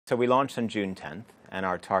So we launched on June 10th, and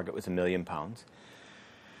our target was £1 million.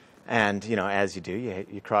 And, you know, as you do,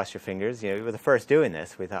 you cross your fingers. You know, we were the first doing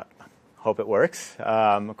this. We thought, hope it works.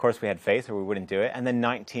 Of course, we had faith or we wouldn't do it. And then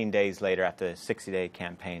 19 days later, after the 60-day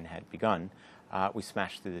campaign had begun, we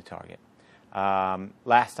smashed through the target.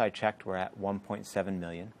 Last I checked, we're at 1.7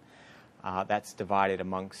 million. That's divided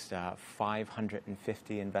amongst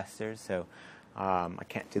 550 investors. So I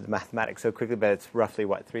can't do the mathematics so quickly, but it's roughly,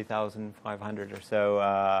 what, 3,500 or so,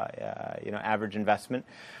 you know, average investment.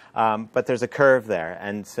 But there's a curve there.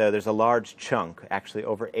 And so there's a large chunk, actually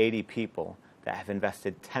over 80 people, that have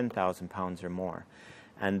invested £10,000 or more.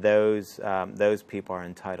 And those people are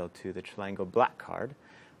entitled to the Chilango Black Card,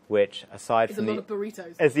 which, aside from a lot of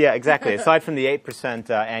burritos. Yeah, exactly. Aside from the 8%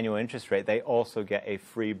 annual interest rate, they also get a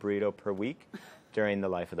free burrito per week during the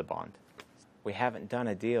life of the bond. We haven't done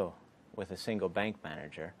a deal with a single bank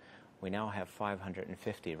manager. We now have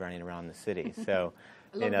 550 running around the city. So,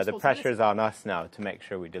 you know, the pressure's on us now to make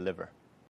sure we deliver.